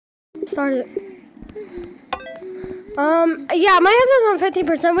start it. Yeah, my headset's on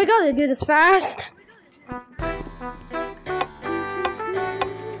 15%. We gotta do this fast.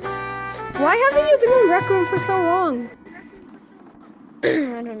 Why haven't you been in Rec Room for so long? I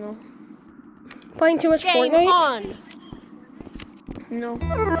don't know. Playing too much Game Fortnite? on. No.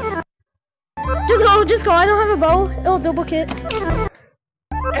 Just go. I don't have a bow. It'll duplicate.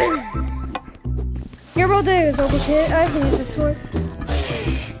 Your bow didn't duplicate. I can use this sword.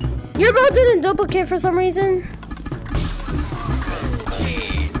 Your bow didn't duplicate for some reason.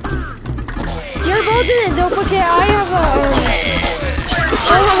 Your bow didn't duplicate. I have a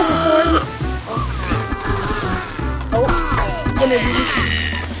sword. Oh, gonna do this.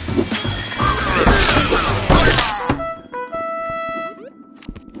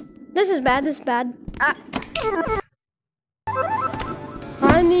 This is bad. Ah.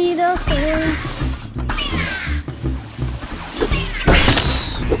 I need a sword.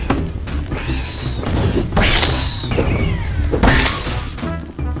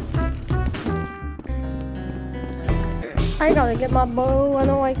 I gotta get my bow. I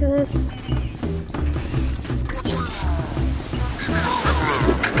don't like this.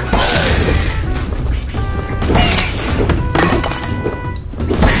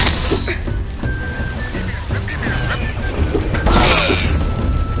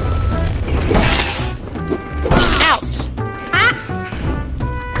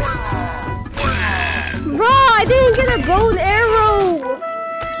 I didn't get a bow and arrow!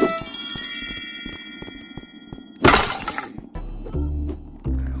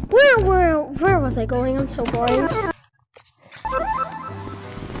 Where was I going? I'm so blind.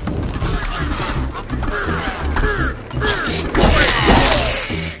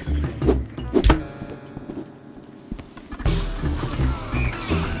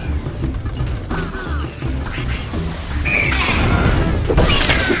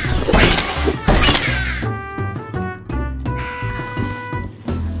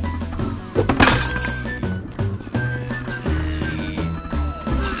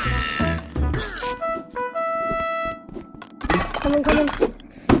 Come on.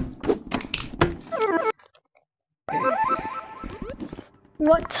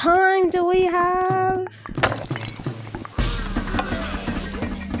 What time do we have?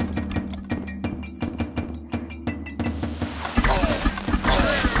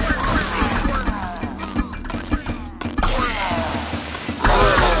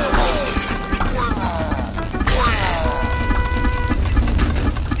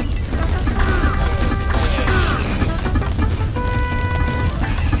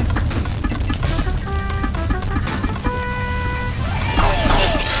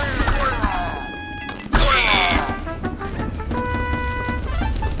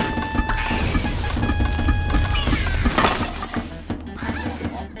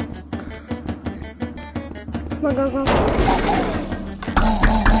 Come on, go.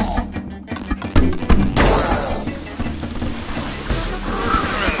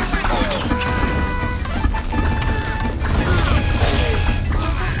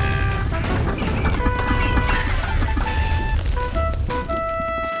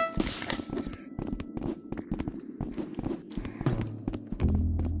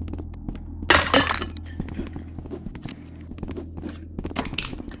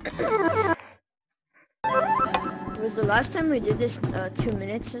 Was the last time we did this 2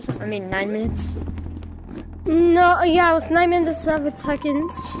 minutes or something? I mean 9 minutes? No, yeah, it was 9 minutes and 7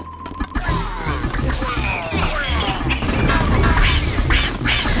 seconds.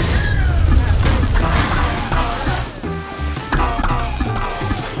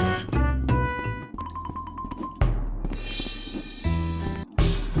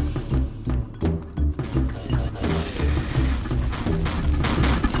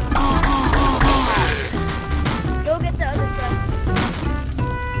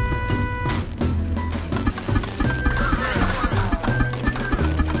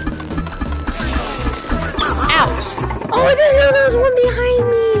 Oh, I didn't know there was one behind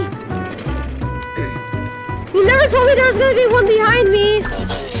me! You never told me there was gonna be one behind me!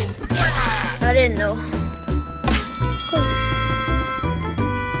 I didn't know.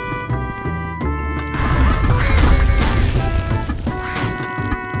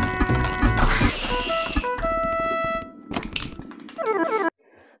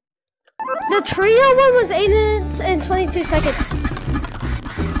 The trio one was 8 minutes and 22 seconds.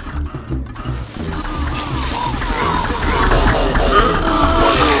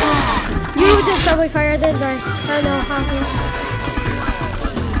 You did friendly fire, didn't I? I know,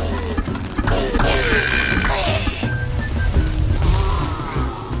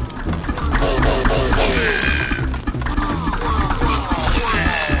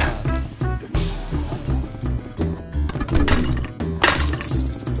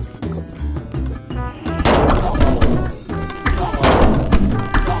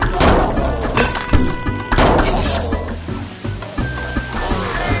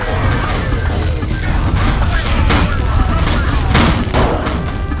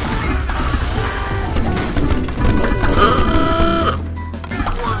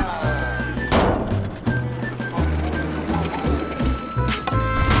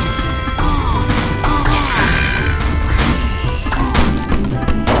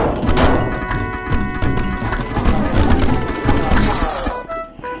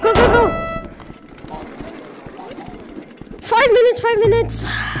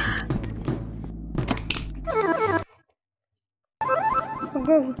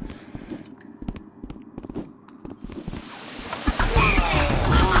 go.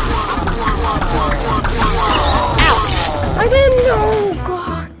 I didn't know,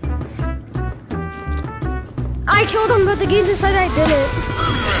 God. I killed him, but the game decided I didn't.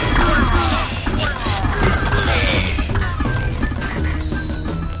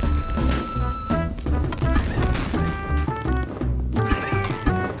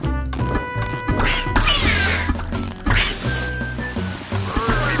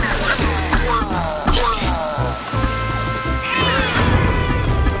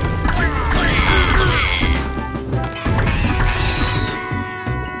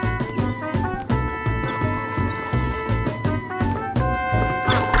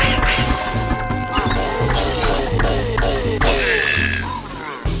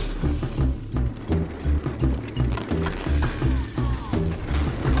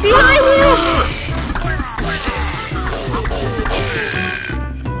 Behind you!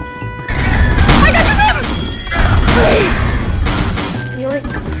 I got you! Yoink.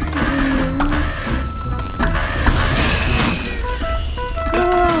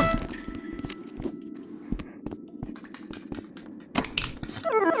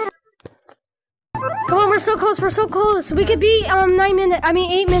 Come on, we're so close, we're so close. We could beat 8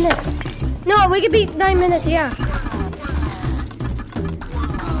 minutes. No, we could beat 9 minutes, yeah.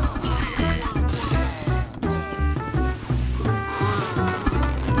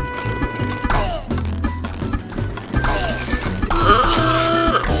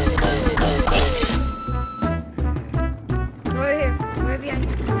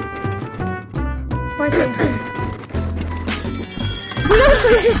 We gotta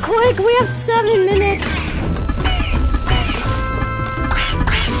finish this quick. We have 7 minutes.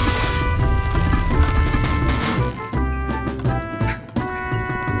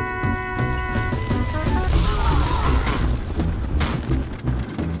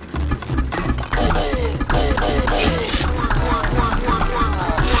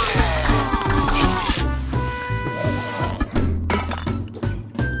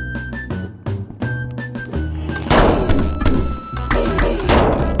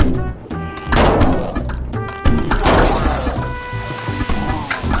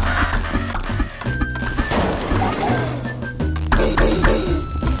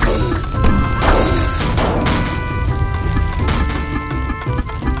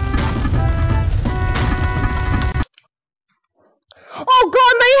 Oh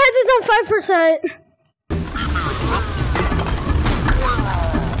God, my head is on 5%.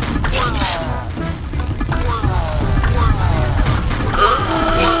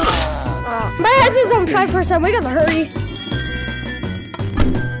 My head is on 5%. We gotta hurry.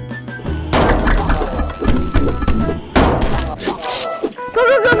 Go,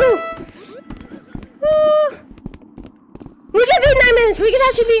 go, go, go. We can beat 9 minutes. We can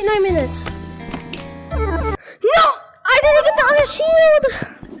actually beat 9 minutes. No! I didn't get the other shield!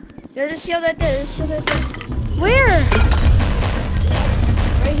 There's a shield right there, there's a shield right there. Where?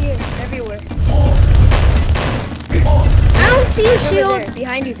 Right here, everywhere. I don't see a shield. There,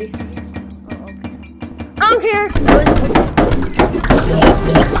 behind you. Oh, okay. I don't care.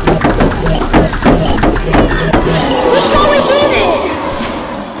 Let's go, we beat it!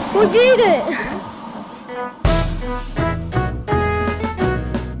 We beat it!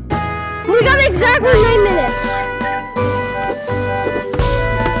 We got exactly 9 minutes.